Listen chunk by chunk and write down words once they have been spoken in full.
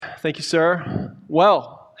Thank you, sir.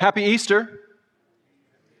 Well, happy Easter.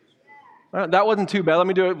 That wasn't too bad. Let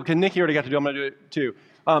me do it because Nikki already got to do it. I'm going to do it too.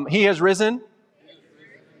 He has risen.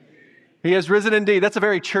 He has risen indeed. That's a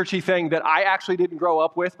very churchy thing that I actually didn't grow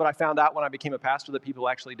up with, but I found out when I became a pastor that people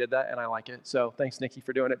actually did that, and I like it. So thanks, Nikki,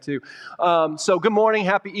 for doing it too. So good morning.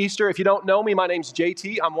 Happy Easter. If you don't know me, my name's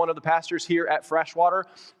JT. I'm one of the pastors here at Freshwater.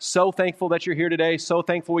 So thankful that you're here today. So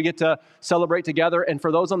thankful we get to celebrate together. And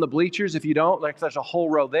for those on the bleachers, if you don't, like there's a whole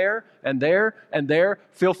row there and there and there.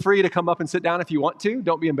 Feel free to come up and sit down if you want to.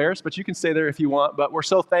 Don't be embarrassed, but you can stay there if you want. But we're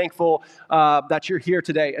so thankful that you're here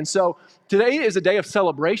today. And so today is a day of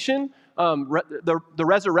celebration. The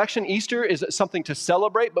resurrection, Easter, is something to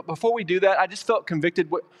celebrate. But before we do that, I just felt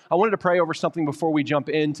convicted. I wanted to pray over something before we jump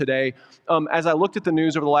in today. As I looked at the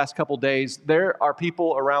news over the last couple days, there are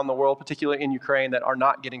people around the world, particularly in Ukraine, that are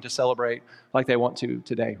not getting to celebrate like they want to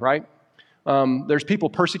today, right? There's people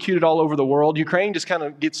persecuted all over the world. Ukraine just kind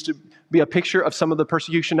of gets to be a picture of some of the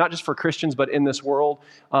persecution, not just for Christians, but in this world.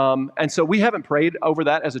 And so we haven't prayed over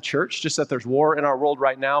that as a church, just that there's war in our world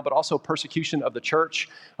right now, but also persecution of the church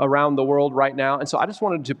around the world right now. And so I just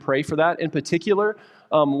wanted to pray for that. In particular,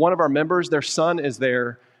 one of our members, their son is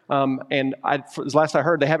there. As last I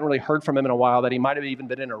heard, they haven't really heard from him in a while, that he might have even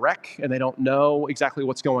been in a wreck, and they don't know exactly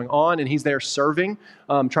what's going on. And he's there serving,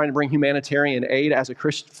 trying to bring humanitarian aid as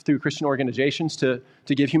through Christian organizations to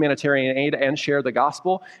give humanitarian aid and share the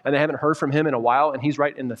gospel. And they haven't heard from him in a while, and he's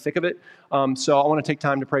right in the thick of it. So I want to take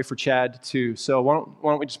time to pray for Chad too. So why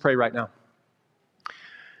don't we just pray right now?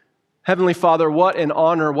 Heavenly Father, what an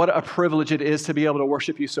honor, what a privilege it is to be able to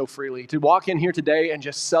worship you so freely, to walk in here today and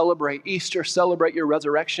just celebrate Easter, celebrate your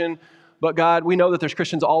resurrection. But God, we know that there's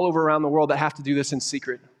Christians all over around the world that have to do this in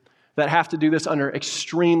secret, that have to do this under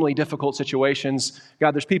extremely difficult situations.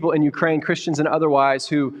 God, there's people in Ukraine, Christians and otherwise,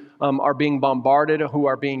 who are being bombarded, who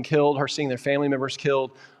are being killed, who are seeing their family members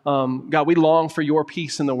killed. God, we long for your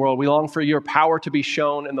peace in the world. We long for your power to be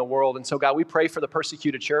shown in the world. And so, God, we pray for the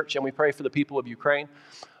persecuted church, and we pray for the people of Ukraine.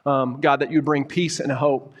 God, that you bring peace and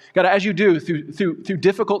hope. God, as you do through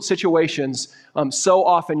difficult situations, so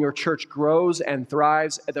often your church grows and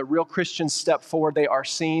thrives. The real Christians step forward. They are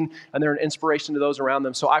seen, and they're an inspiration to those around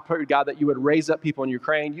them. So I pray, God, that you would raise up people in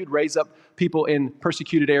Ukraine. You'd raise up people in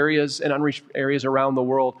persecuted areas and unreached areas around the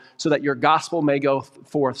world so that your gospel may go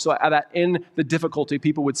forth. So that in the difficulty,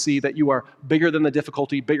 people would see that you are bigger than the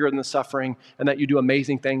difficulty, bigger than the suffering, and that you do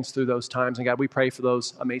amazing things through those times. And God, we pray for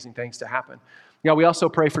those amazing things to happen. God, we also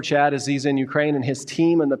pray for Chad as he's in Ukraine and his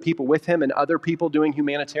team and the people with him and other people doing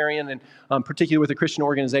humanitarian and particularly with the Christian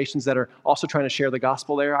organizations that are also trying to share the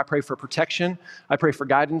gospel there. I pray for protection. I pray for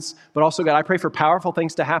guidance. But also, God, I pray for powerful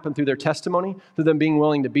things to happen through their testimony, through them being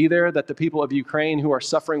willing to be there, that the people of Ukraine who are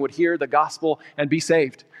suffering would hear the gospel and be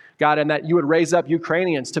saved. God, and that you would raise up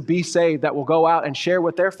Ukrainians to be saved that will go out and share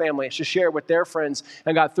with their families, to share with their friends.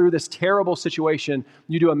 And God, through this terrible situation,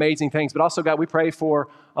 you do amazing things. But also, God, we pray for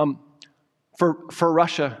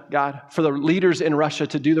Russia, God, for the leaders in Russia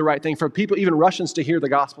to do the right thing, for people, even Russians, to hear the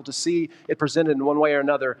gospel, to see it presented in one way or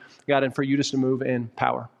another, God, and for you just to move in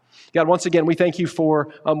power. God, once again, we thank you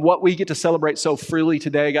for what we get to celebrate so freely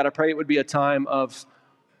today. God, I pray it would be a time of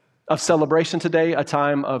celebration today, a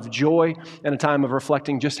time of joy, and a time of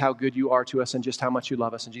reflecting just how good you are to us and just how much you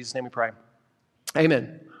love us. In Jesus' name we pray.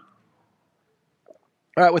 Amen.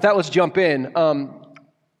 All right, with that, let's jump in.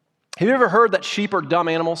 Have you ever heard that sheep are dumb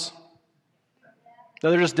animals? No,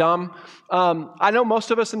 they're just dumb. I know most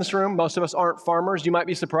of us in this room, most of us aren't farmers. You might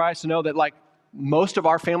be surprised to know that like most of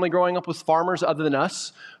our family growing up was farmers other than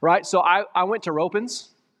us, right? So I went to Ropens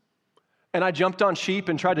and I jumped on sheep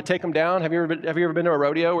and tried to take them down. Have you ever been to a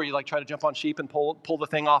rodeo where you like try to jump on sheep and pull the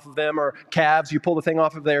thing off of them, or calves, you pull the thing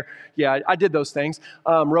off of their, yeah, I did those things.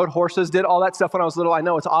 Rode horses, did all that stuff when I was little. I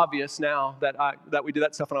know it's obvious now that we did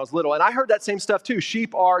that stuff when I was little. And I heard that same stuff too.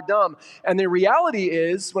 Sheep are dumb. And the reality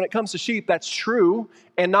is, when it comes to sheep, that's true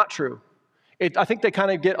and not true. I think they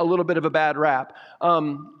kind of get a little bit of a bad rap.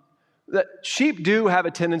 That sheep do have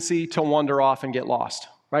a tendency to wander off and get lost.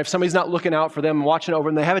 Right? If somebody's not looking out for them and watching over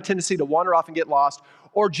them, they have a tendency to wander off and get lost,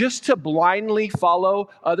 or just to blindly follow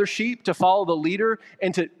other sheep, to follow the leader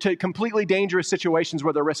into completely dangerous situations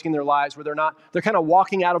where they're risking their lives, where they're kind of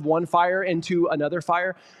walking out of one fire into another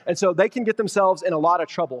fire. And so they can get themselves in a lot of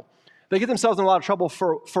trouble. They get themselves in a lot of trouble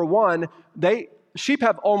for one, sheep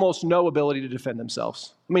have almost no ability to defend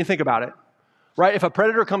themselves. I mean, think about it. right? If a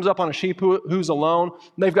predator comes up on a sheep who's alone,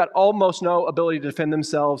 they've got almost no ability to defend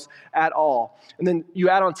themselves at all. And then you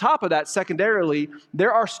add on top of that, secondarily,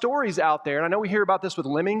 there are stories out there, and I know we hear about this with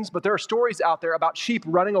lemmings, but there are stories out there about sheep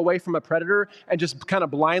running away from a predator and just kind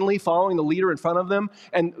of blindly following the leader in front of them,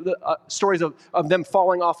 and stories of them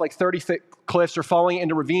falling off like 30-foot cliffs or falling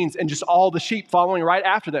into ravines and just all the sheep following right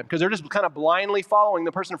after them because they're just kind of blindly following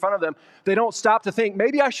the person in front of them. They don't stop to think,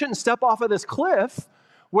 maybe I shouldn't step off of this cliff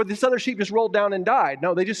where this other sheep just rolled down and died.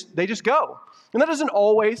 No, they just go. And that doesn't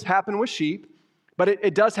always happen with sheep, but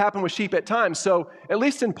it does happen with sheep at times. So at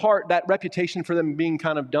least in part, that reputation for them being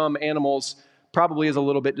kind of dumb animals probably is a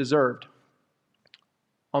little bit deserved.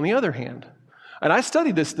 On the other hand, and I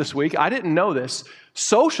studied this week, I didn't know this,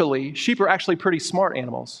 socially, sheep are actually pretty smart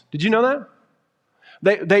animals. Did you know that?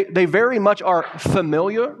 They very much are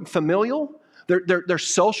familial. They're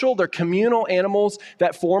social. They're communal animals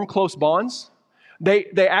that form close bonds.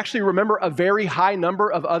 They actually remember a very high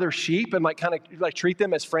number of other sheep and kind of treat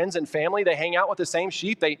them as friends and family. They hang out with the same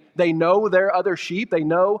sheep. They know their other sheep. They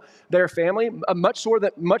know their family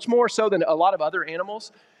much more so than a lot of other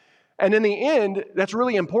animals. And in the end, that's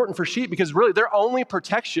really important for sheep because really their only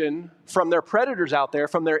protection from their predators out there,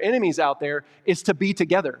 from their enemies out there, is to be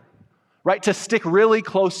together. Right, to stick really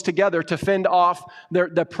close together, to fend off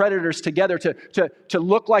the predators together, to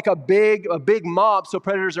look like a big mob so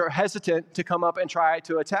predators are hesitant to come up and try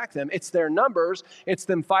to attack them. It's their numbers, it's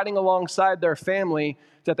them fighting alongside their family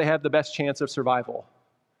that they have the best chance of survival.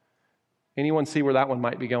 Anyone see where that one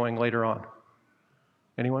might be going later on?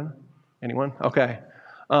 Anyone? Okay.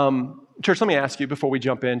 Church, let me ask you before we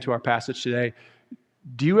jump into our passage today,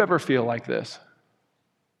 do you ever feel like this?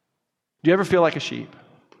 Do you ever feel like a sheep?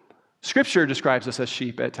 Scripture describes us as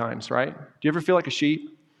sheep at times, right? Do you ever feel like a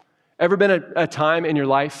sheep? Ever been a time in your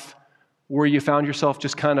life where you found yourself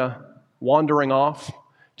just kind of wandering off,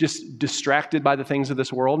 just distracted by the things of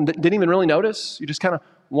this world and didn't even really notice? You're just kind of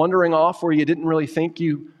wandering off where you didn't really think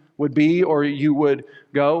you would be or you would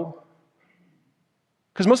go?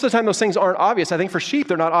 Because most of the time those things aren't obvious. I think for sheep,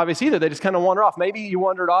 they're not obvious either. They just kind of wander off. Maybe you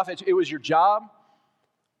wandered off. It was your job.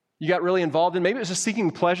 You got really involved in. Maybe it was just seeking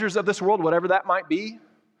pleasures of this world, whatever that might be.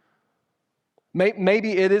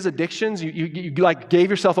 Maybe it is addictions. You gave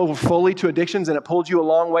yourself over fully to addictions and it pulled you a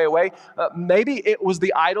long way away. Maybe it was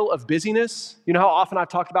the idol of busyness. You know how often I've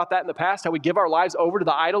talked about that in the past, how we give our lives over to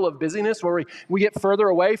the idol of busyness where we get further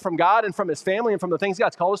away from God and from His family and from the things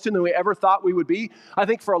God's called us to than we ever thought we would be. I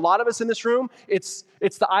think for a lot of us in this room, it's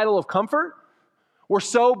the idol of comfort. We're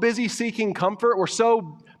so busy seeking comfort. We're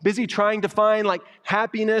so busy trying to find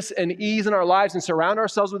happiness and ease in our lives and surround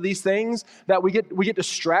ourselves with these things that we get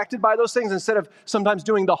distracted by those things instead of sometimes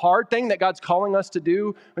doing the hard thing that God's calling us to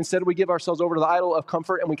do. Instead, we give ourselves over to the idol of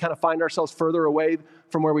comfort and we kind of find ourselves further away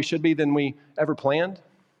from where we should be than we ever planned.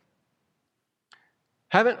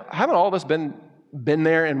 Haven't all of us been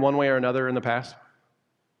there in one way or another in the past?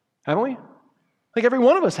 Haven't we? I think every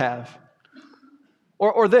one of us have.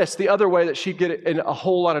 Or the other way that sheep get in a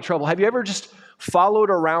whole lot of trouble. Have you ever just followed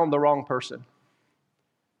around the wrong person?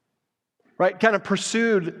 Right? Kind of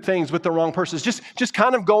pursued things with the wrong persons. Just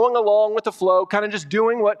kind of going along with the flow, kind of just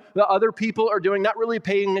doing what the other people are doing, not really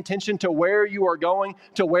paying attention to where you are going,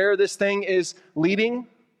 to where this thing is leading.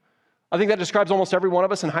 I think that describes almost every one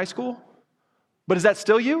of us in high school. But is that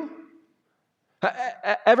still you?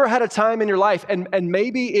 Ever had a time in your life, and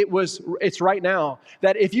maybe it's right now,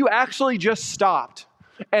 that if you actually just stopped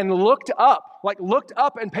and looked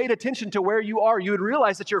up and paid attention to where you are, you would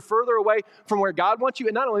realize that you're further away from where God wants you.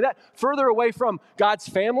 And not only that, further away from God's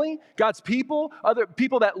family, God's people, other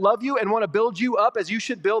people that love you and want to build you up as you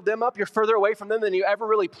should build them up. You're further away from them than you ever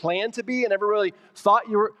really planned to be and ever really thought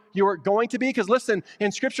you were going to be. Because listen,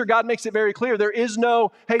 in Scripture, God makes it very clear. There is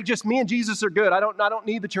no, hey, just me and Jesus are good. I don't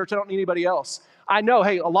need the church. I don't need anybody else. I know,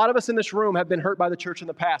 hey, a lot of us in this room have been hurt by the church in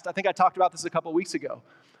the past. I think I talked about this a couple weeks ago.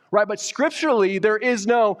 Right, but scripturally, there is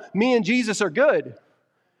no me and Jesus are good.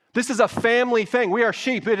 This is a family thing. We are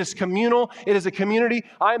sheep. It is communal. It is a community.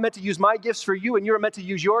 I am meant to use my gifts for you, and you are meant to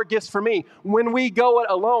use your gifts for me. When we go it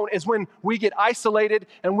alone is when we get isolated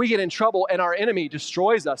and we get in trouble and our enemy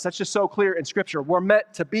destroys us. That's just so clear in Scripture. We're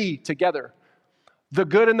meant to be together. The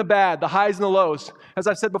good and the bad, the highs and the lows. As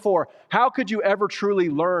I've said before, how could you ever truly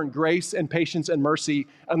learn grace and patience and mercy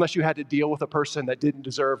unless you had to deal with a person that didn't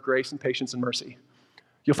deserve grace and patience and mercy?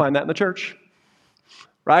 You'll find that in the church,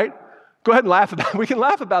 right? Go ahead and laugh about it. We can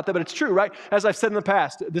laugh about that, but it's true, right? As I've said in the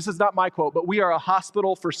past, this is not my quote, but we are a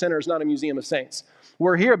hospital for sinners, not a museum of saints.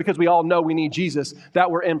 We're here because we all know we need Jesus,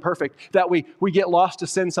 that we're imperfect, that we get lost to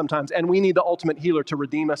sin sometimes, and we need the ultimate healer to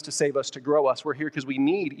redeem us, to save us, to grow us. We're here because we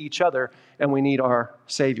need each other, and we need our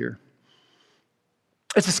Savior.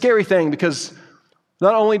 It's a scary thing because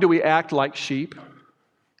not only do we act like sheep,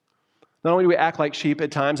 not only do we act like sheep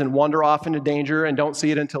at times and wander off into danger and don't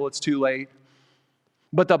see it until it's too late,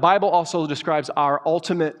 but the Bible also describes our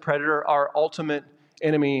ultimate predator, our ultimate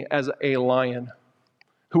enemy as a lion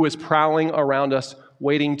who is prowling around us,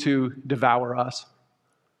 waiting to devour us.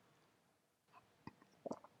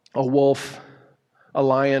 A wolf, a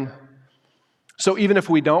lion. So even if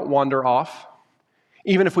we don't wander off,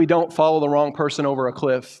 even if we don't follow the wrong person over a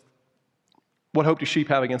cliff, what hope do sheep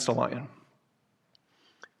have against a lion?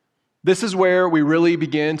 This is where we really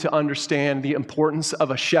begin to understand the importance of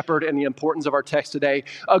a shepherd and the importance of our text today.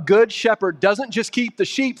 A good shepherd doesn't just keep the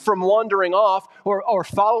sheep from wandering off or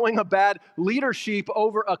following a bad leader sheep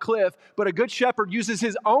over a cliff, but a good shepherd uses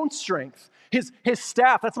his own strength, his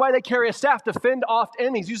staff. That's why they carry a staff to fend off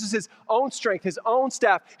enemies. Uses his own strength, his own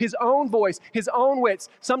staff, his own voice, his own wits,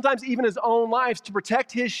 sometimes even his own lives to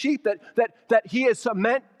protect his sheep that he is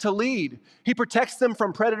meant to lead. He protects them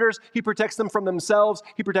from predators. He protects them from themselves.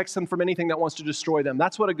 He protects them from anything that wants to destroy them.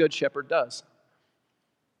 That's what a good shepherd does.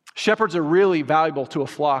 Shepherds are really valuable to a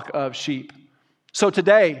flock of sheep. So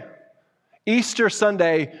today, Easter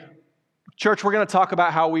Sunday, church, we're going to talk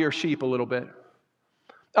about how we are sheep a little bit.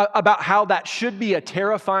 About how that should be a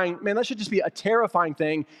terrifying, that should just be a terrifying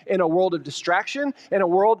thing in a world of distraction, in a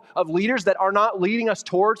world of leaders that are not leading us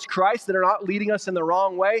towards Christ, that are not leading us in the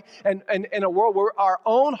wrong way, and in a world where our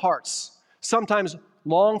own hearts sometimes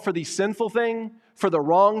long for the sinful thing, for the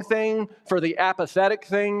wrong thing, for the apathetic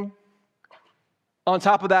thing. On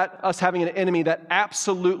top of that, us having an enemy that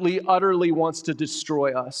absolutely, utterly wants to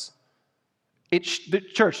destroy us.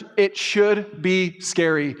 Church, it should be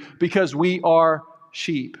scary because we are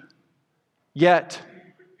sheep. Yet,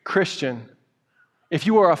 Christian, if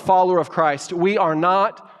you are a follower of Christ, we are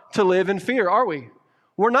not to live in fear, are we?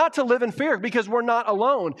 We're not to live in fear because we're not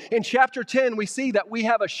alone. In chapter 10, we see that we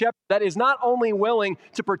have a shepherd that is not only willing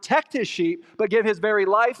to protect his sheep, but give his very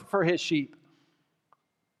life for his sheep.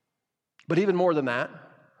 But even more than that,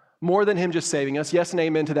 more than him just saving us, yes and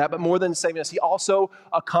amen to that, but more than saving us, he also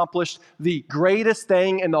accomplished the greatest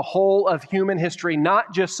thing in the whole of human history,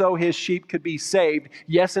 not just so his sheep could be saved,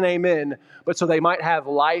 yes and amen, but so they might have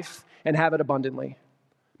life and have it abundantly.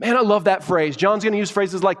 Man, I love that phrase. John's going to use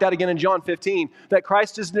phrases like that again in John 15, that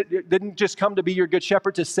Christ didn't just come to be your good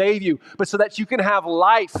shepherd to save you, but so that you can have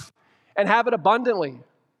life and have it abundantly.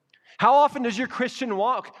 How often does your Christian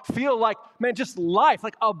walk feel like, just life,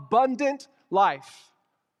 like abundant life?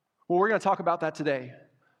 Well, we're going to talk about that today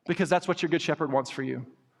because that's what your good shepherd wants for you.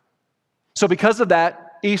 So because of that,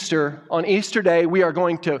 on Easter Day, we are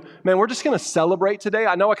going to, we're just going to celebrate today.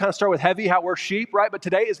 I know I kind of start with heavy, how we're sheep, right? But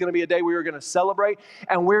today is going to be a day we are going to celebrate,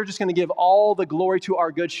 and we're just going to give all the glory to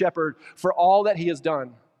our good shepherd for all that he has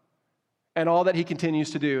done and all that he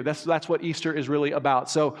continues to do. That's what Easter is really about.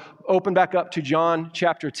 So open back up to John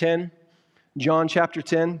chapter 10. John chapter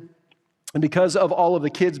 10. And because of all of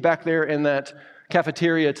the kids back there in that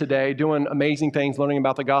cafeteria today doing amazing things, learning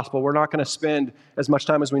about the gospel, we're not going to spend as much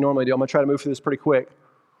time as we normally do. I'm going to try to move through this pretty quick.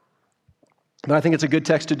 But I think it's a good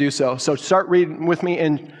text to do so. So start reading with me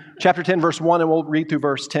in chapter 10, verse 1, and we'll read through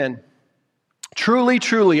verse 10. Truly,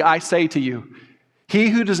 truly, I say to you, he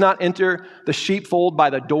who does not enter the sheepfold by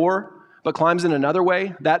the door, but climbs in another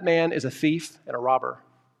way, that man is a thief and a robber.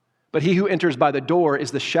 But he who enters by the door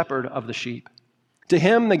is the shepherd of the sheep. To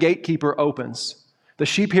him the gatekeeper opens. The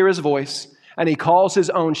sheep hear his voice, and he calls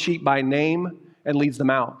his own sheep by name and leads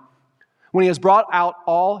them out. When he has brought out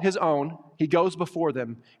all his own, he goes before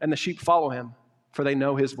them, and the sheep follow him, for they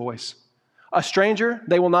know his voice. A stranger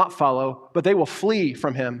they will not follow, but they will flee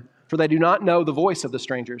from him, for they do not know the voice of the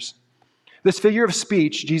strangers. This figure of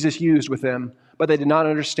speech Jesus used with them, but they did not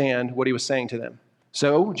understand what he was saying to them.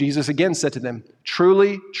 So Jesus again said to them,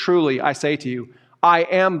 Truly, truly, I say to you, I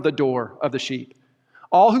am the door of the sheep.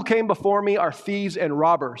 All who came before me are thieves and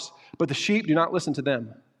robbers, but the sheep do not listen to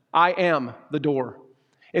them. I am the door.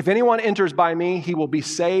 If anyone enters by me, he will be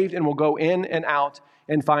saved and will go in and out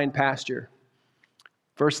and find pasture.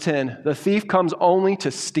 Verse 10, the thief comes only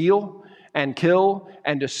to steal and kill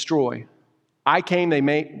and destroy. I came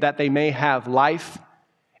that they may have life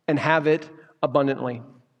and have it abundantly.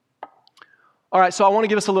 All right, so I want to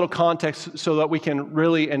give us a little context so that we can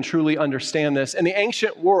really and truly understand this. In the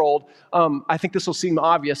ancient world, I think this will seem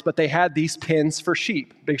obvious, but they had these pens for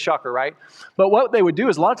sheep. Big shocker, right? But what they would do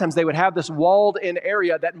is a lot of times they would have this walled-in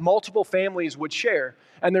area that multiple families would share.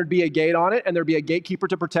 And there'd be a gate on it, and there'd be a gatekeeper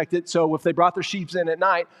to protect it. So if they brought their sheep in at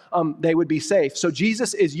night, they would be safe. So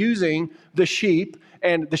Jesus is using the sheep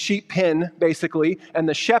and the sheep pen, basically, and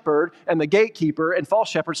the shepherd and the gatekeeper and false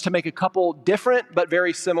shepherds to make a couple different but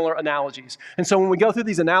very similar analogies. And so when we go through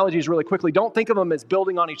these analogies really quickly, don't think of them as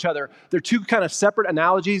building on each other. They're two kind of separate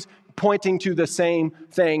analogies pointing to the same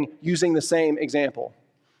thing, using the same example.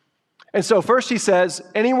 And so first he says,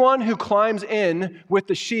 anyone who climbs in with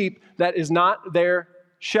the sheep that is not their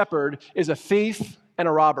shepherd is a thief and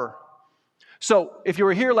a robber. So if you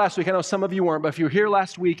were here last week, I know some of you weren't, but if you were here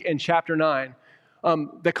last week in chapter 9,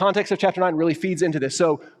 the context of chapter 9 really feeds into this.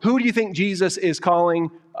 So who do you think Jesus is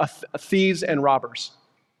calling thieves and robbers?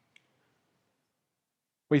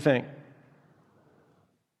 What do you think?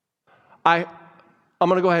 I'm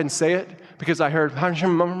going to go ahead and say it because I heard,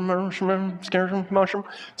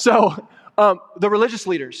 so the religious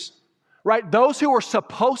leaders, right? Those who are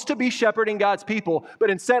supposed to be shepherding God's people, but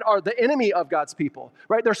instead are the enemy of God's people,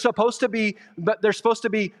 right? They're supposed to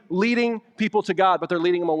be leading people to God, but they're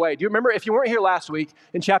leading them away. Do you remember, if you weren't here last week,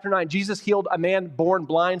 in chapter 9, Jesus healed a man born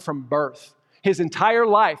blind from birth. His entire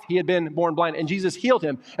life, he had been born blind, and Jesus healed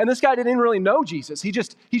him. And this guy didn't really know Jesus. He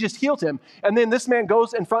just healed him. And then this man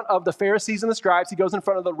goes in front of the Pharisees and the scribes. He goes in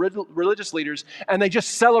front of the religious leaders, and they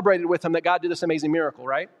just celebrated with him that God did this amazing miracle,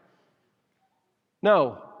 right?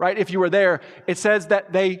 No, right? If you were there, it says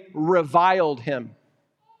that they reviled him.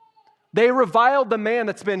 They reviled the man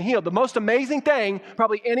that's been healed. The most amazing thing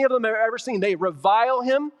probably any of them have ever seen. They revile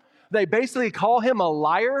him. They basically call him a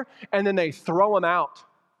liar, and then they throw him out.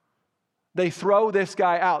 They throw this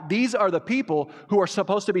guy out. These are the people who are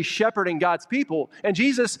supposed to be shepherding God's people. And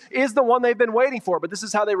Jesus is the one they've been waiting for, but this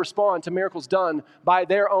is how they respond to miracles done by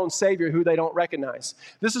their own Savior who they don't recognize.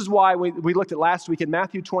 This is why we looked at last week in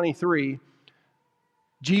Matthew 23,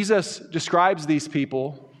 Jesus describes these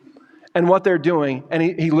people and what they're doing, and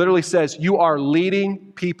he literally says, you are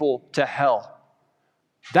leading people to hell.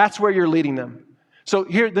 That's where you're leading them. So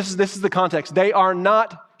here, this is the context. They are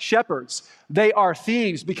not shepherds. They are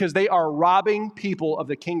thieves because they are robbing people of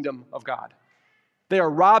the kingdom of God. They are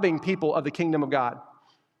robbing people of the kingdom of God.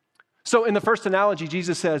 So in the first analogy,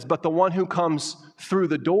 Jesus says, but the one who comes through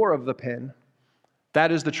the door of the pen,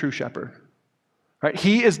 that is the true shepherd. Right?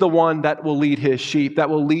 He is the one that will lead his sheep, that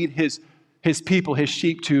will lead his people, his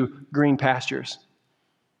sheep to green pastures.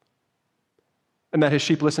 And that his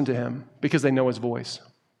sheep listen to him because they know his voice.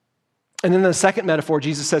 And then the second metaphor,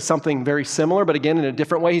 Jesus says something very similar, but again in a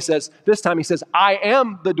different way. This time he says, I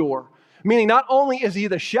am the door. Meaning not only is he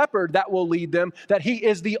the shepherd that will lead them, that he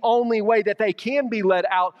is the only way that they can be led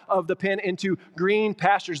out of the pen into green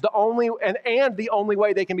pastures, the only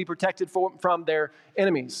way they can be protected from their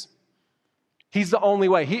enemies. He's the only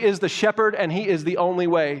way. He is the shepherd, and he is the only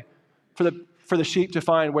way for the sheep to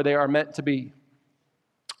find where they are meant to be.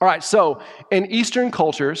 All right, so in Eastern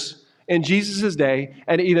cultures, in Jesus' day,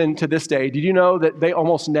 and even to this day, did you know that they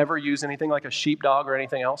almost never use anything like a sheepdog or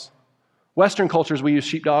anything else? Western cultures, we use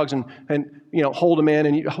sheepdogs and hold them in,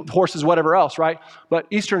 and horses, whatever else, right? But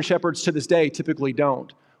Eastern shepherds to this day typically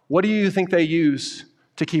don't. What do you think they use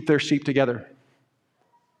to keep their sheep together?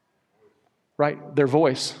 Right? Their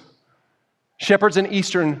voice. Shepherds in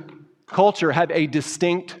Eastern culture have a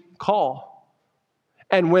distinct call.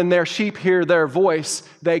 And when their sheep hear their voice,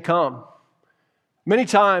 they come. Many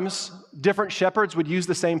times, different shepherds would use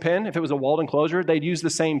the same pen. If it was a walled enclosure, they'd use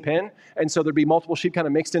the same pen. And so there'd be multiple sheep kind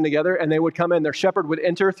of mixed in together, and they would come in. Their shepherd would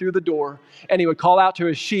enter through the door, and he would call out to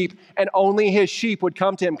his sheep, and only his sheep would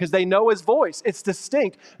come to him because they know his voice. It's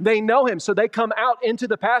distinct. They know him, so they come out into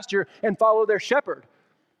the pasture and follow their shepherd.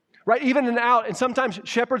 Right? Even and sometimes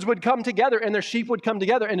shepherds would come together and their sheep would come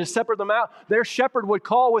together, and to separate them out, their shepherd would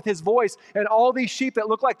call with his voice, and all these sheep that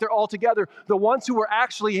look like they're all together, the ones who were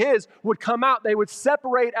actually his, would come out. They would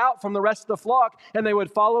separate out from the rest of the flock, and they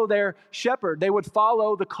would follow their shepherd. They would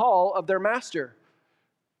follow the call of their master.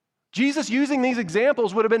 Jesus, using these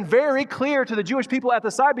examples, would have been very clear to the Jewish people at the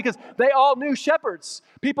side because they all knew shepherds.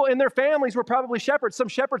 People in their families were probably shepherds. Some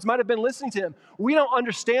shepherds might have been listening to him. We don't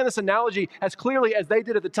understand this analogy as clearly as they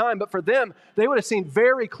did at the time, but for them, they would have seen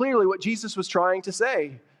very clearly what Jesus was trying to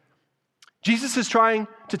say. Jesus is trying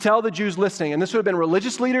to tell the Jews listening, and this would have been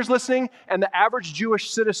religious leaders listening and the average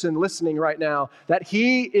Jewish citizen listening right now, that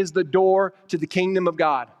he is the door to the kingdom of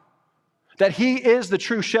God. That he is the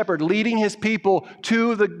true shepherd leading his people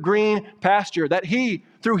to the green pasture. That he,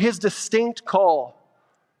 through his distinct call,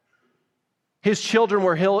 his children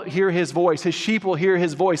will hear his voice. His sheep will hear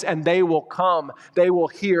his voice, and they will come. They will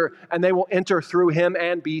hear, and they will enter through him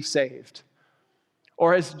and be saved.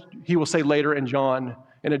 Or as he will say later in John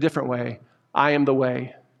in a different way, I am the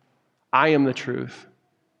way, I am the truth,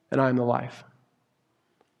 and I am the life.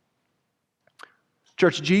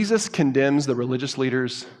 Church, Jesus condemns the religious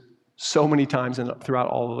leaders so many times throughout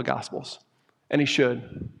all of the Gospels, and he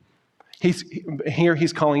should. He's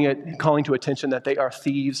calling to attention that they are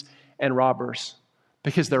thieves and robbers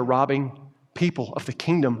because they're robbing people of the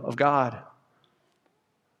kingdom of God.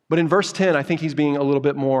 But in verse 10, I think he's being a little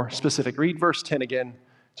bit more specific. Read verse 10 again.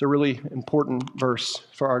 It's a really important verse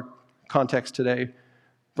for our context today.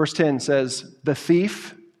 Verse 10 says, the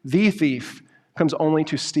thief comes only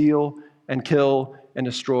to steal and kill and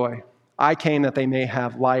destroy. I came that they may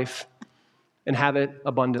have life and have it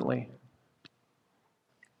abundantly.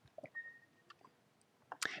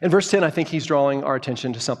 In verse 10, I think he's drawing our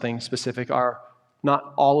attention to something specific,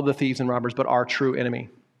 not all of the thieves and robbers, but our true enemy.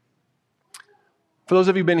 For those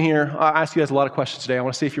of you who've been here, I asked you guys a lot of questions today. I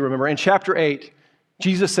want to see if you remember. In chapter 8,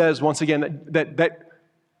 Jesus says once again that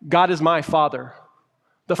God is my Father.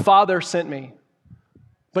 The Father sent me.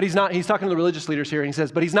 But he's talking to the religious leaders here, and he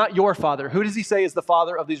says, but he's not your father. Who does he say is the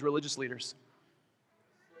father of these religious leaders?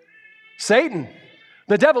 Satan.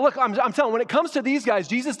 The devil. Look, I'm telling you, when it comes to these guys,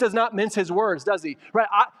 Jesus does not mince his words, does he? Right?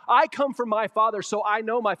 I come from my Father, so I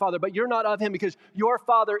know my Father, but you're not of him because your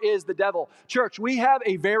father is the devil. Church, we have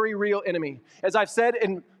a very real enemy. As I've said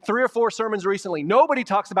in 3 or 4 sermons recently, nobody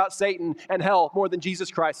talks about Satan and hell more than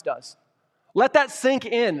Jesus Christ does. Let that sink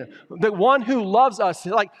in. The one who loves us,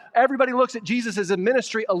 like everybody looks at Jesus as a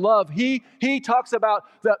ministry of love. He talks about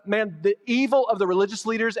the evil of the religious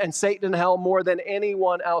leaders and Satan and hell more than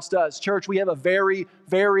anyone else does. Church, we have a very,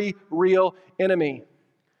 very real enemy.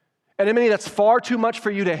 An enemy that's far too much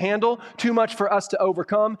for you to handle, too much for us to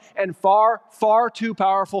overcome, and far, far too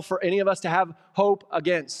powerful for any of us to have hope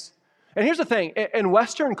against. And here's the thing, in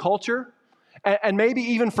Western culture, and maybe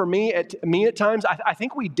even for me at times, I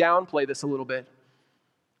think we downplay this a little bit.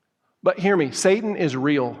 But hear me, Satan is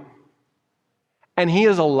real. And he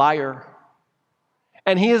is a liar.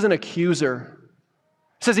 And he is an accuser.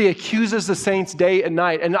 It says he accuses the saints day and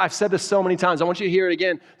night. And I've said this so many times. I want you to hear it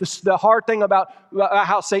again. The hard thing about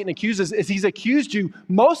how Satan accuses is he's accused you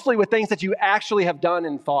mostly with things that you actually have done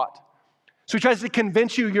and thought. So he tries to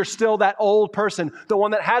convince you you're still that old person, the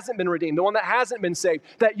one that hasn't been redeemed, the one that hasn't been saved,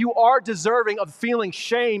 that you are deserving of feeling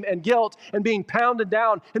shame and guilt and being pounded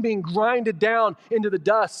down and being grinded down into the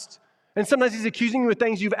dust. And sometimes he's accusing you of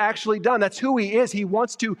things you've actually done. That's who he is. He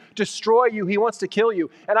wants to destroy you. He wants to kill you.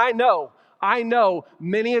 And I know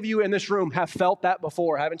many of you in this room have felt that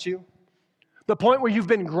before, haven't you? The point where you've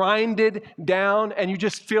been grinded down and you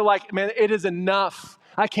just feel like, man, it is enough.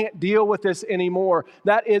 I can't deal with this anymore.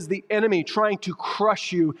 That is the enemy trying to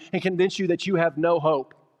crush you and convince you that you have no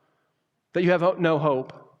hope. That you have no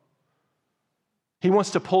hope. He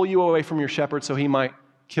wants to pull you away from your shepherd so he might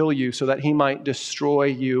kill you, so that he might destroy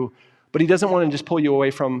you. But he doesn't want to just pull you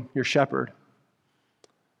away from your shepherd.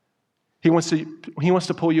 He wants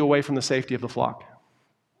to pull you away from the safety of the flock.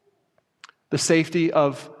 The safety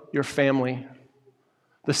of your family.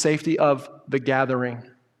 The safety of the gathering.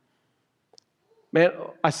 Man,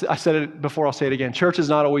 I said it before, I'll say it again. Church is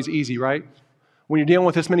not always easy, right? When you're dealing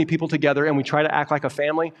with this many people together and we try to act like a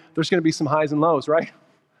family, there's going to be some highs and lows, right?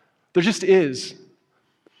 There just is.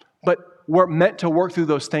 But we're meant to work through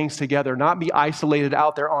those things together, not be isolated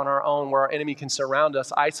out there on our own where our enemy can surround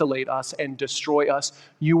us, isolate us, and destroy us.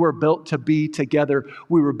 You were built to be together.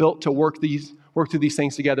 We were built to work through these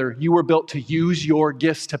things together. You were built to use your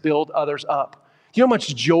gifts to build others up. Do you know how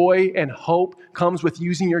much joy and hope comes with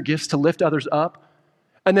using your gifts to lift others up?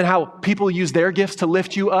 And then how people use their gifts to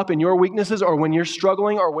lift you up in your weaknesses or when you're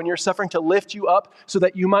struggling or when you're suffering to lift you up so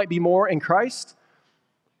that you might be more in Christ?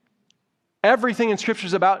 Everything in Scripture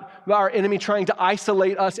is about our enemy trying to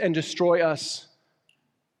isolate us and destroy us.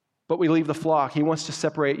 But we leave the flock. He wants to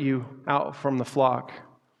separate you out from the flock.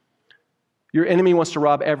 Your enemy wants to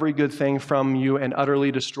rob every good thing from you and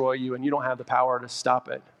utterly destroy you, and you don't have the power to stop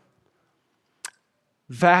it.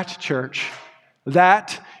 That, church,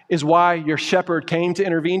 that is why your shepherd came to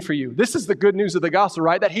intervene for you. This is the good news of the gospel,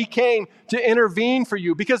 right? That he came to intervene for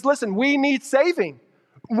you. Because listen, we need saving.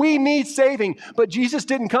 We need saving. But Jesus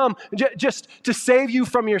didn't come just to save you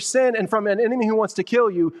from your sin and from an enemy who wants to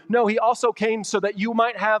kill you. No, he also came so that you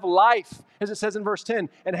might have life, as it says in verse 10,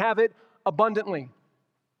 and have it abundantly.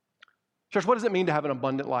 Church, what does it mean to have an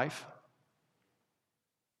abundant life?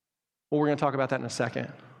 Well, we're going to talk about that in a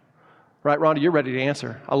second. Right, Rhonda, you're ready to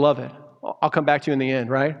answer. I love it. I'll come back to you in the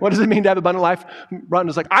end, right? What does it mean to have abundant life?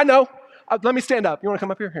 Rhonda's like, I know. Let me stand up. You want to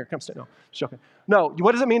come up here? Here, come stand. No, just joking. No,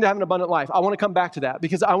 what does it mean to have an abundant life? I want to come back to that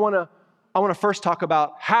because I want to first talk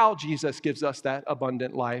about how Jesus gives us that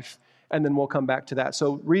abundant life, and then we'll come back to that.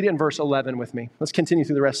 So read in verse 11 with me. Let's continue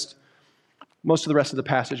through most of the rest of the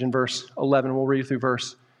passage in verse 11. We'll read through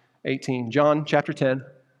verse 18. John chapter 10,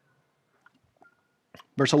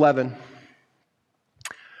 verse 11.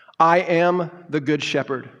 I am the good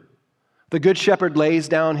shepherd. The good shepherd lays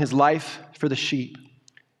down his life for the sheep.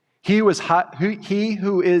 He who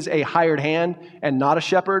is a hired hand and not a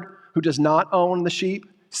shepherd who does not own the sheep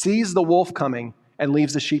sees the wolf coming and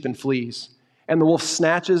leaves the sheep and flees. And the wolf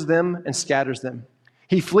snatches them and scatters them.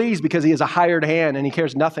 He flees because he is a hired hand and he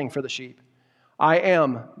cares nothing for the sheep. I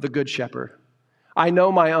am the good shepherd. I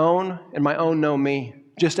know my own and my own know me,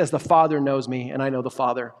 just as the Father knows me and I know the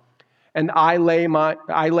Father. And I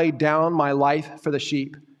lay down my life for the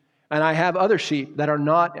sheep. And I have other sheep that are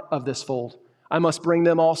not of this fold. I must bring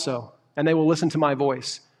them also, and they will listen to my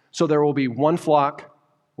voice. So there will be one flock,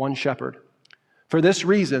 one shepherd. For this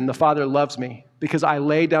reason, the Father loves me, because I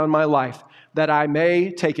lay down my life that I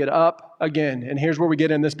may take it up again. And here's where we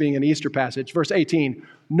get in this being an Easter passage. Verse 18,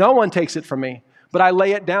 no one takes it from me, but I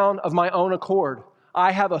lay it down of my own accord.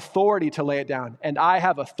 I have authority to lay it down, and I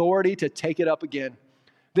have authority to take it up again.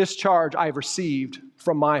 This charge I have received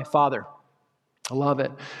from my Father. I love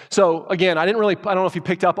it. So again, I don't know if you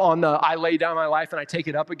picked up on the I lay down my life and I take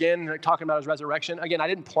it up again, talking about his resurrection. Again, I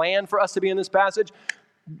didn't plan for us to be in this passage.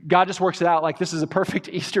 God just works it out like this is a perfect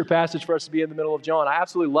Easter passage for us to be in the middle of John. I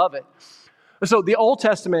absolutely love it. So the Old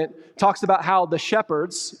Testament talks about how the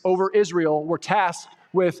shepherds over Israel were tasked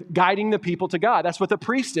with guiding the people to God. That's what the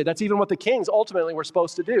priests did. That's even what the kings ultimately were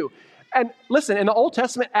supposed to do. And listen, in the Old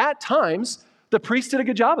Testament, at times, the priests did a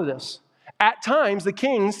good job of this. At times, the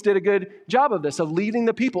kings did a good job of this, of leading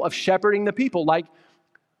the people, of shepherding the people. But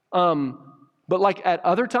at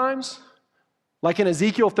other times, like in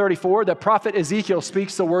Ezekiel 34, the prophet Ezekiel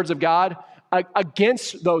speaks the words of God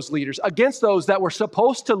against those leaders, against those that were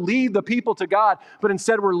supposed to lead the people to God, but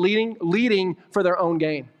instead were leading for their own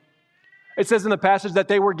gain. It says in the passage that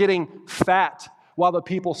they were getting fat while the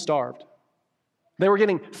people starved. They were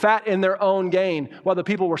getting fat in their own gain while the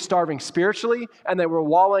people were starving spiritually and they were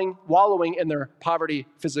wallowing in their poverty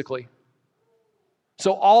physically.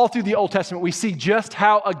 So all through the Old Testament, we see just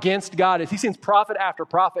how against God is. He sends prophet after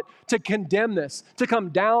prophet to condemn this, to come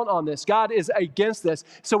down on this. God is against this.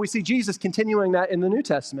 So we see Jesus continuing that in the New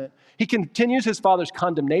Testament. He continues his Father's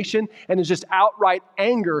condemnation and is just outright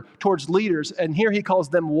anger towards leaders. And here he calls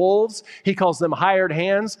them wolves. He calls them hired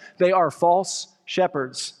hands. They are false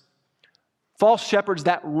shepherds. False shepherds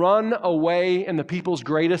that run away in the people's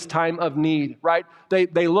greatest time of need, right?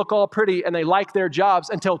 They look all pretty and they like their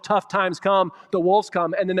jobs until tough times come, the wolves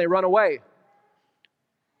come, and then they run away.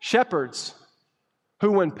 Shepherds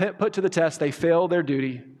who, when put to the test, they fail their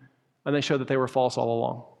duty and they show that they were false all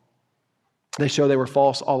along. They show they were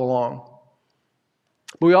false all along.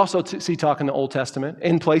 But we also see talk in the Old Testament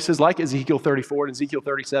in places like Ezekiel 34 and Ezekiel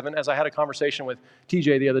 37. As I had a conversation with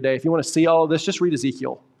TJ the other day, if you want to see all of this, just read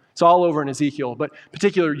Ezekiel. It's all over in Ezekiel, but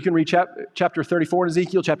particularly you can read chapter 34 in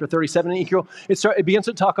Ezekiel, chapter 37 in Ezekiel. It begins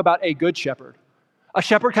to talk about a good shepherd. A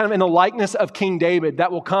shepherd kind of in the likeness of King David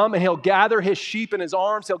that will come and he'll gather his sheep in his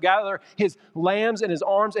arms, he'll gather his lambs in his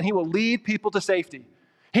arms, and he will lead people to safety.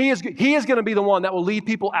 He is going to be the one that will lead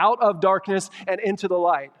people out of darkness and into the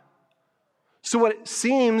light. So what it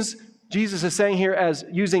seems Jesus is saying here as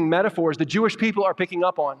using metaphors, the Jewish people are picking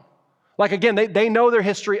up on. Like again, they know their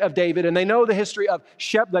history of David and they know the history of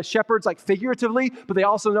the shepherds like figuratively, but they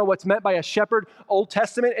also know what's meant by a shepherd, Old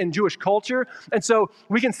Testament and Jewish culture. And so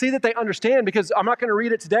we can see that they understand because I'm not going to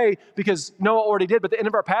read it today because Noah already did, but the end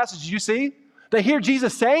of our passage, you see? They hear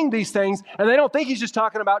Jesus saying these things and they don't think he's just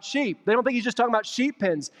talking about sheep. They don't think he's just talking about sheep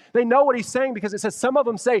pens. They know what he's saying because it says some of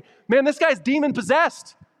them say, man, this guy's demon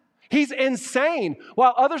possessed. He's insane.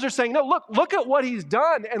 While others are saying, no, look at what he's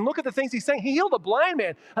done and look at the things he's saying. He healed a blind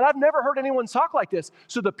man. And I've never heard anyone talk like this.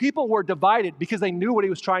 So the people were divided because they knew what he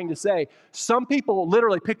was trying to say. Some people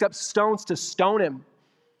literally picked up stones to stone him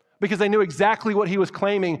because they knew exactly what he was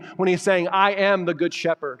claiming when he's saying, I am the good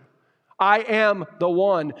shepherd. I am the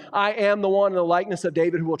one. I am the one in the likeness of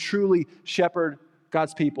David who will truly shepherd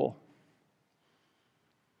God's people.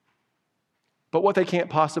 But what they can't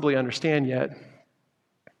possibly understand yet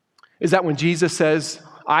is that when Jesus says,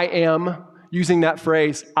 I am, using that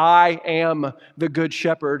phrase, I am the good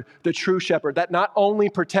shepherd, the true shepherd, that not only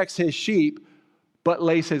protects his sheep, but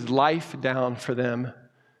lays his life down for them,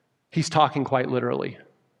 he's talking quite literally.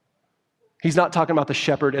 He's not talking about the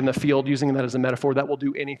shepherd in the field, using that as a metaphor that will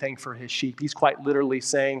do anything for his sheep. He's quite literally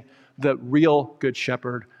saying the real good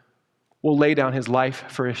shepherd will lay down his life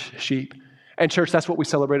for his sheep. And church, that's what we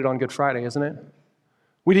celebrated on Good Friday, isn't it?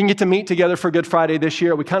 We didn't get to meet together for Good Friday this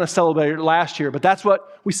year. We kind of celebrated it last year, but that's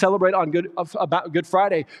what we celebrate on about Good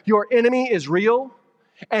Friday. Your enemy is real,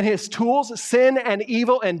 and his tools, sin and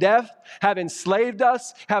evil and death, have enslaved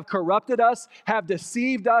us, have corrupted us, have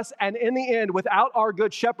deceived us, and in the end, without our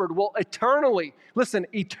good shepherd, will eternally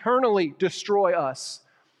destroy us.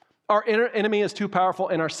 Our enemy is too powerful,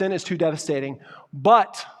 and our sin is too devastating.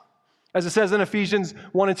 But, as it says in Ephesians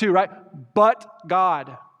 1 and 2, right? But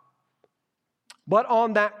God. But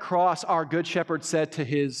on that cross, our good shepherd said to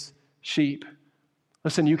his sheep,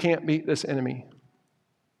 listen, you can't beat this enemy,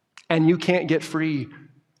 and you can't get free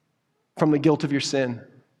from the guilt of your sin.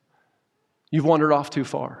 You've wandered off too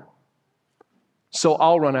far. So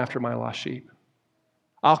I'll run after my lost sheep.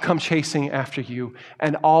 I'll come chasing after you,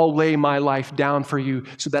 and I'll lay my life down for you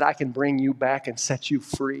so that I can bring you back and set you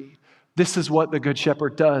free. This is what the Good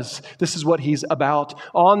Shepherd does. This is what he's about.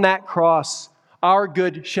 On that cross, our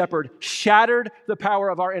Good Shepherd shattered the power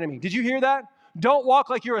of our enemy. Did you hear that? Don't walk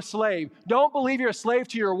like you're a slave. Don't believe you're a slave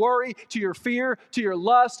to your worry, to your fear, to your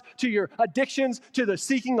lust, to your addictions, to the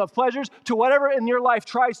seeking of pleasures, to whatever in your life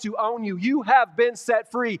tries to own you. You have been set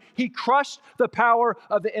free. He crushed the power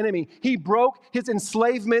of the enemy. He broke his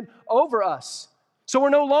enslavement over us. So we're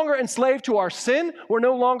no longer enslaved to our sin. We're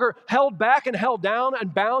no longer held back and held down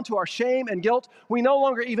and bound to our shame and guilt. We no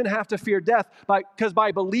longer even have to fear death because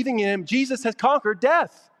by believing in him, Jesus has conquered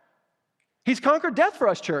death. He's conquered death for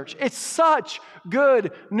us, church. It's such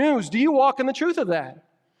good news. Do you walk in the truth of that?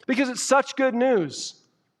 Because it's such good news.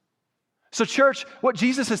 So, church, what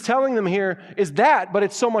Jesus is telling them here is that, but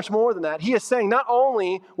it's so much more than that. He is saying, not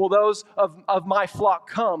only will those of my flock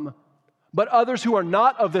come, but others who are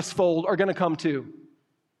not of this fold are going to come too.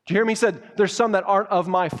 Do you hear me? He said, there's some that aren't of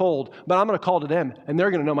my fold, but I'm going to call to them, and they're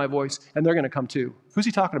going to know my voice, and they're going to come too. Who's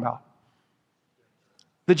he talking about?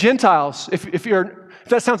 The Gentiles. If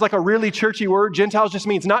that sounds like a really churchy word, Gentiles just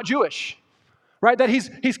means not Jewish, right? That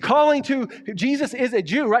he's calling to, Jesus is a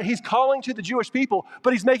Jew, right? He's calling to the Jewish people,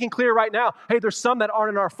 but he's making clear right now, hey, there's some that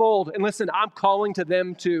aren't in our fold, and listen, I'm calling to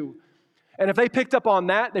them too. And if they picked up on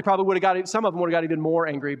that, they probably would have got, some of them would have got even more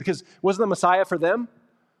angry because wasn't the Messiah for them?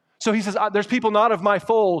 So he says, there's people not of my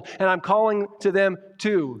fold, and I'm calling to them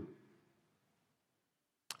too.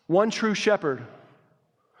 One true shepherd,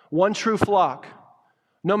 one true flock,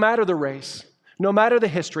 no matter the race, no matter the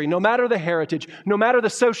history, no matter the heritage, no matter the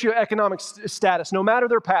socioeconomic status, no matter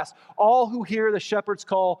their past, all who hear the shepherd's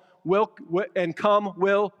call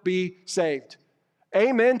will be saved.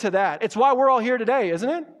 Amen to that. It's why we're all here today, isn't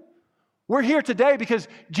it? We're here today because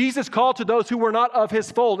Jesus called to those who were not of his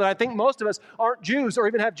fold. And I think most of us aren't Jews or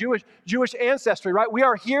even have Jewish ancestry, right? We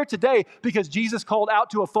are here today because Jesus called out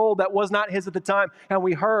to a fold that was not his at the time. And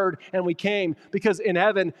we heard and we came because in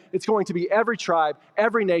heaven, it's going to be every tribe,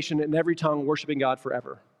 every nation, and every tongue worshiping God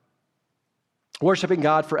forever. Worshiping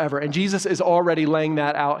God forever. And Jesus is already laying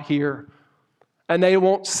that out here. And they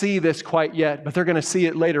won't see this quite yet, but they're going to see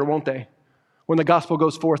it later, won't they? When the gospel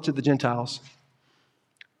goes forth to the Gentiles.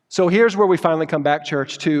 So here's where we finally come back,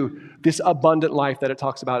 church, to this abundant life that it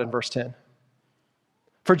talks about in verse 10.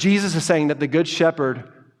 For Jesus is saying that the good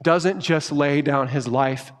shepherd doesn't just lay down his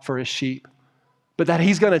life for his sheep, but that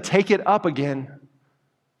he's going to take it up again.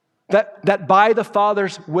 That by the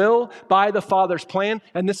Father's will, by the Father's plan,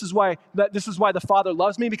 and this is why the Father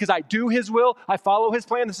loves me, because I do his will, I follow his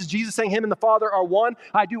plan. This is Jesus saying him and the Father are one.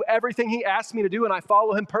 I do everything he asks me to do, and I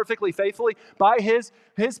follow him perfectly, faithfully. By his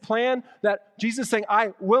plan, that Jesus is saying,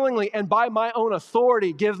 I willingly and by my own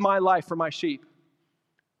authority give my life for my sheep.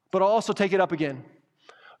 But I'll also take it up again.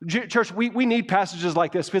 Church, we need passages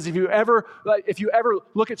like this because if you ever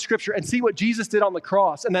look at Scripture and see what Jesus did on the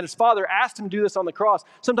cross and that his Father asked him to do this on the cross,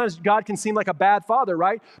 sometimes God can seem like a bad father,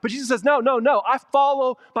 right? But Jesus says, no, I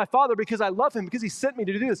follow my Father because I love him, because he sent me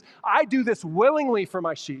to do this. I do this willingly for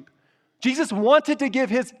my sheep. Jesus wanted to give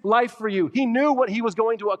his life for you. He knew what he was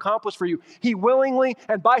going to accomplish for you. He willingly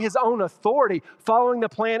and by his own authority, following the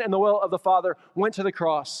plan and the will of the Father, went to the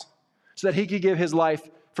cross so that he could give his life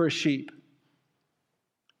for his sheep.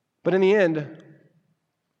 But in the end,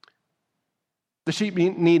 the sheep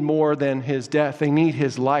need more than his death. They need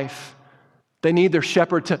his life. They need their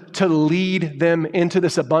shepherd to lead them into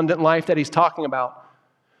this abundant life that he's talking about.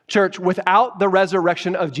 Church, without the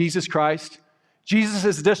resurrection of Jesus Christ, Jesus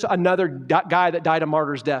is just another guy that died a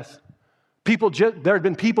martyr's death. There had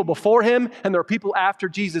been people before him, and there are people after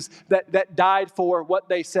Jesus that died for what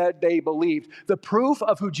they said they believed. The proof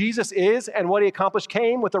of who Jesus is and what he accomplished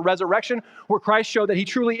came with the resurrection, where Christ showed that he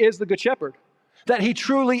truly is the Good Shepherd, that he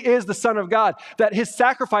truly is the Son of God, that his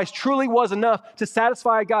sacrifice truly was enough to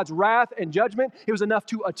satisfy God's wrath and judgment. It was enough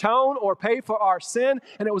to atone or pay for our sin,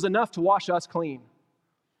 and it was enough to wash us clean.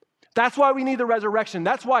 That's why we need the resurrection.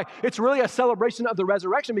 That's why it's really a celebration of the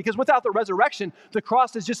resurrection, because without the resurrection, the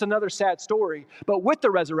cross is just another sad story. But with the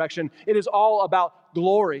resurrection, it is all about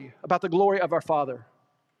glory, about the glory of our Father.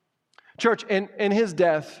 Church, in his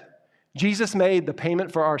death, Jesus made the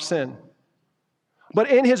payment for our sin. But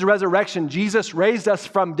in his resurrection, Jesus raised us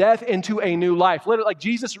from death into a new life.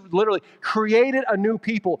 Jesus literally created a new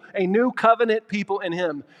people, a new covenant people in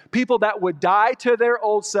him. People that would die to their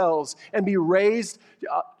old selves and be raised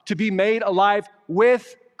to be made alive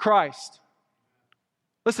with Christ.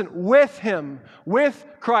 Listen, with Him, with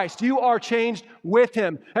Christ, you are changed with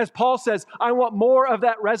Him. As Paul says, I want more of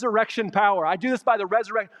that resurrection power. I do this by the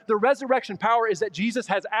resurrection. The resurrection power is that Jesus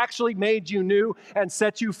has actually made you new and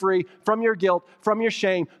set you free from your guilt, from your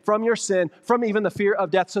shame, from your sin, from even the fear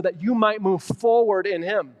of death, so that you might move forward in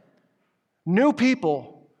Him. New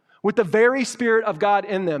people with the very Spirit of God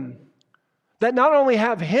in them, that not only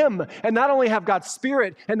have Him and not only have God's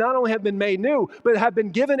Spirit and not only have been made new, but have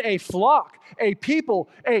been given a flock, a people,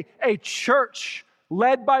 a church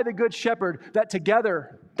led by the Good Shepherd, that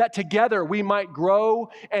together we might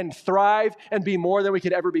grow and thrive and be more than we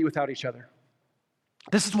could ever be without each other.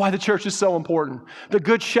 This is why the church is so important. The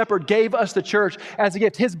Good Shepherd gave us the church as a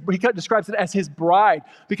gift. He describes it as His bride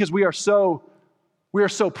because we are so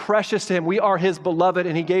precious to Him. We are His beloved,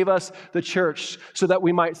 and He gave us the church so that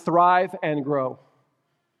we might thrive and grow.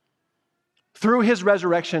 Through His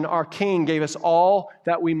resurrection, our King gave us all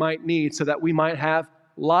that we might need so that we might have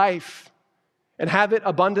life and have it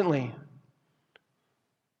abundantly.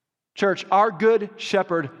 Church, our Good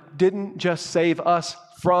Shepherd didn't just save us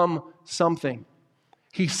from something.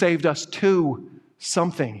 He saved us to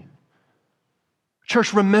something.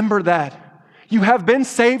 Church, remember that. You have been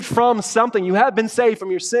saved from something. You have been saved from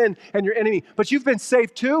your sin and your enemy, but you've been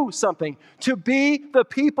saved to something, to be the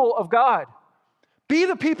people of God. Be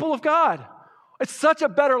the people of God. It's such a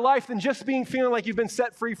better life than just feeling like you've been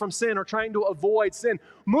set free from sin or trying to avoid sin.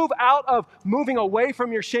 Move out of moving away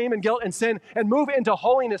from your shame and guilt and sin and move into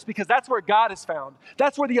holiness, because that's where God is found.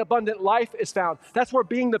 That's where the abundant life is found. That's where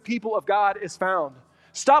being the people of God is found.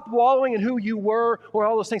 Stop wallowing in who you were or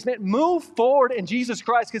all those things. Man, move forward in Jesus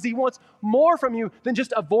Christ, because He wants more from you than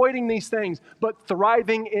just avoiding these things, but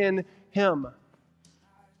thriving in Him.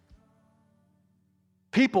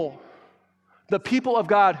 People, the people of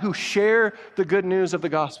God who share the good news of the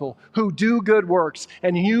gospel, who do good works,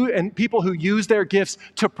 and people who use their gifts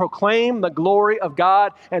to proclaim the glory of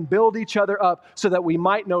God and build each other up so that we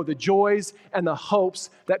might know the joys and the hopes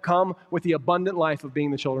that come with the abundant life of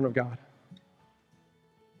being the children of God.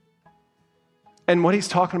 And what he's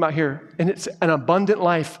talking about here, and it's an abundant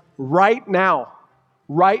life right now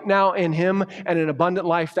in Him, and an abundant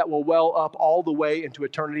life that will well up all the way into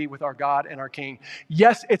eternity with our God and our King.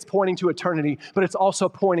 Yes, it's pointing to eternity, but it's also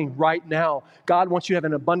pointing right now. God wants you to have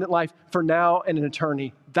an abundant life for now and in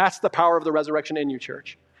eternity. That's the power of the resurrection in you,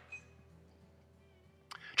 church.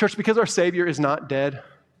 Church, because our Savior is not dead,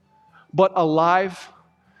 but alive,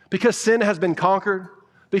 because sin has been conquered,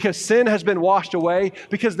 because sin has been washed away,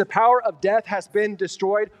 because the power of death has been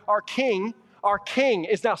destroyed, our King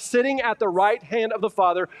is now sitting at the right hand of the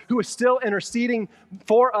Father, who is still interceding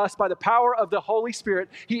for us by the power of the Holy Spirit.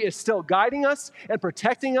 He is still guiding us and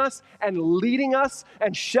protecting us and leading us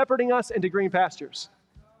and shepherding us into green pastures.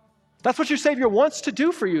 That's what your Savior wants to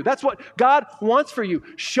do for you. That's what God wants for you,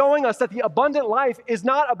 showing us that the abundant life is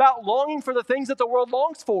not about longing for the things that the world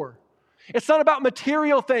longs for. It's not about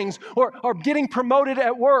material things or getting promoted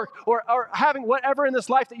at work or having whatever in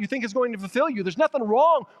this life that you think is going to fulfill you. There's nothing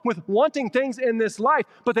wrong with wanting things in this life,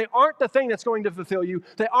 but they aren't the thing that's going to fulfill you.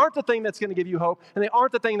 They aren't the thing that's going to give you hope, and they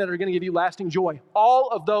aren't the thing that are going to give you lasting joy. All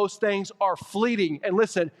of those things are fleeting. And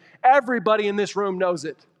listen, everybody in this room knows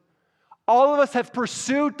it. All of us have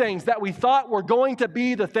pursued things that we thought were going to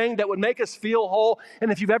be the thing that would make us feel whole.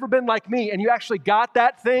 And if you've ever been like me and you actually got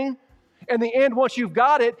that thing, in the end, once you've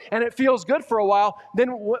got it and it feels good for a while,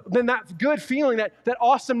 then that good feeling, that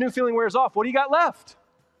awesome new feeling wears off. What do you got left?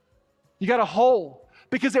 You got a hole,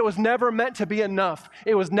 because it was never meant to be enough.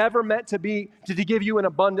 It was never meant to give you an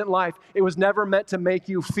abundant life. It was never meant to make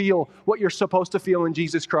you feel what you're supposed to feel in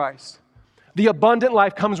Jesus Christ. The abundant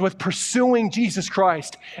life comes with pursuing Jesus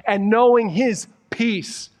Christ and knowing His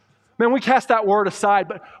peace. Man, we cast that word aside,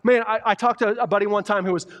 but man, I talked to a buddy one time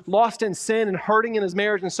who was lost in sin and hurting in his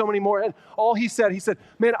marriage and so many more, and all he said,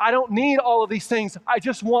 man, I don't need all of these things. I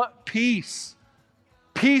just want peace.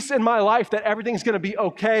 Peace in my life, that everything's going to be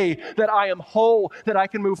okay, that I am whole, that I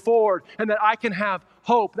can move forward, and that I can have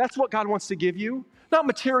hope. That's what God wants to give you, not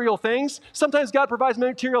material things. Sometimes God provides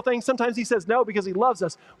material things. Sometimes He says no because He loves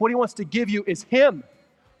us. What He wants to give you is Him,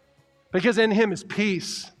 because in Him is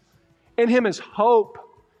peace. In Him is hope.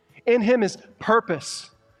 In Him is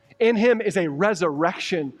purpose. In Him is a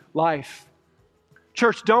resurrection life.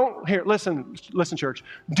 Church, listen, church.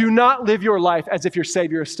 Do not live your life as if your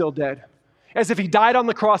Savior is still dead, as if He died on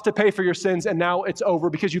the cross to pay for your sins and now it's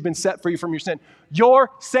over because you've been set free from your sin.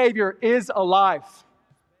 Your Savior is alive.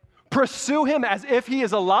 Pursue Him as if He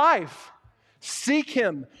is alive. Seek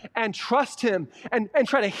him and trust him and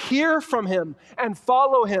try to hear from him and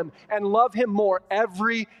follow him and love him more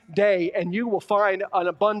every day, and you will find an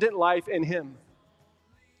abundant life in him.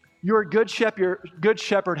 Your good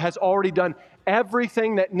shepherd has already done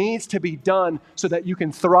everything that needs to be done so that you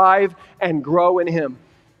can thrive and grow in him.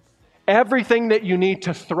 Everything that you need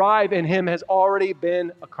to thrive in him has already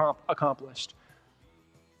been accomplished.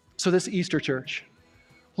 So this Easter, church,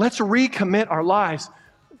 let's recommit our lives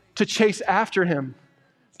to chase after him,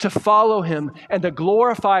 to follow him, and to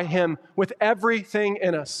glorify him with everything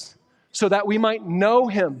in us so that we might know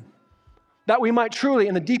him, that we might truly,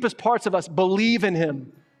 in the deepest parts of us, believe in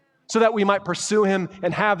him, so that we might pursue him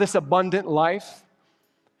and have this abundant life,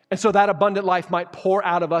 and so that abundant life might pour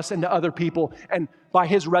out of us into other people, and by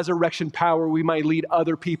his resurrection power, we might lead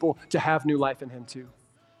other people to have new life in him too.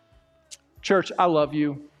 Church, I love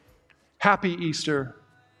you. Happy Easter.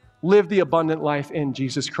 Live the abundant life in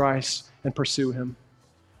Jesus Christ and pursue him.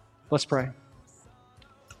 Let's pray.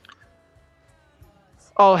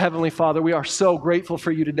 Oh, Heavenly Father, we are so grateful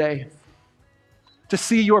for you today to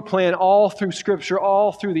see your plan all through Scripture,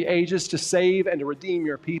 all through the ages to save and to redeem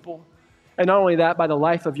your people. And not only that, by the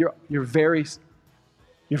life of your very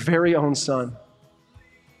own Son.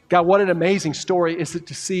 God, what an amazing story is it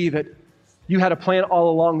to see that you had a plan all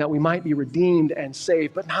along that we might be redeemed and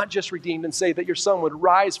saved, but not just redeemed and saved, that your Son would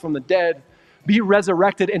rise from the dead, be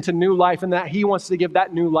resurrected into new life, and that he wants to give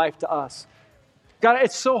that new life to us. God,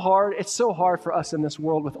 it's so hard. It's so hard for us in this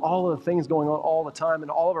world with all of the things going on all the time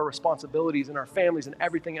and all of our responsibilities and our families and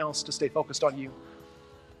everything else to stay focused on you.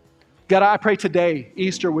 God, I pray today,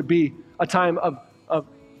 Easter would be a time of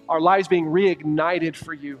our lives being reignited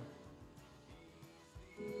for you.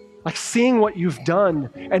 Like seeing what you've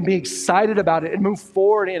done and being excited about it and move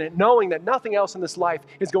forward in it, knowing that nothing else in this life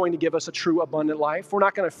is going to give us a true abundant life. We're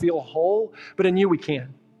not going to feel whole, but in you we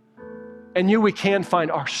can. In you we can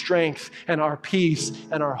find our strength and our peace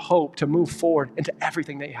and our hope to move forward into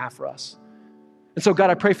everything that you have for us. And so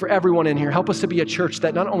God, I pray for everyone in here. Help us to be a church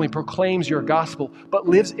that not only proclaims your gospel, but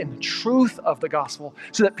lives in the truth of the gospel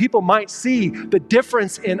so that people might see the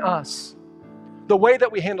difference in us. The way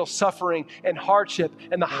that we handle suffering and hardship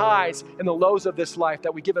and the highs and the lows of this life,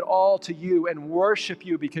 that we give it all to you and worship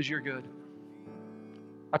you because you're good.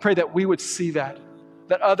 I pray that we would see that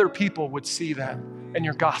other people would see that, and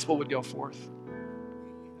your gospel would go forth.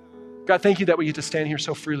 God, thank you that we get to stand here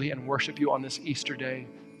so freely and worship you on this Easter day.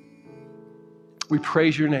 We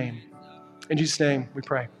praise your name. In Jesus' name we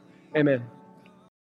pray. Amen.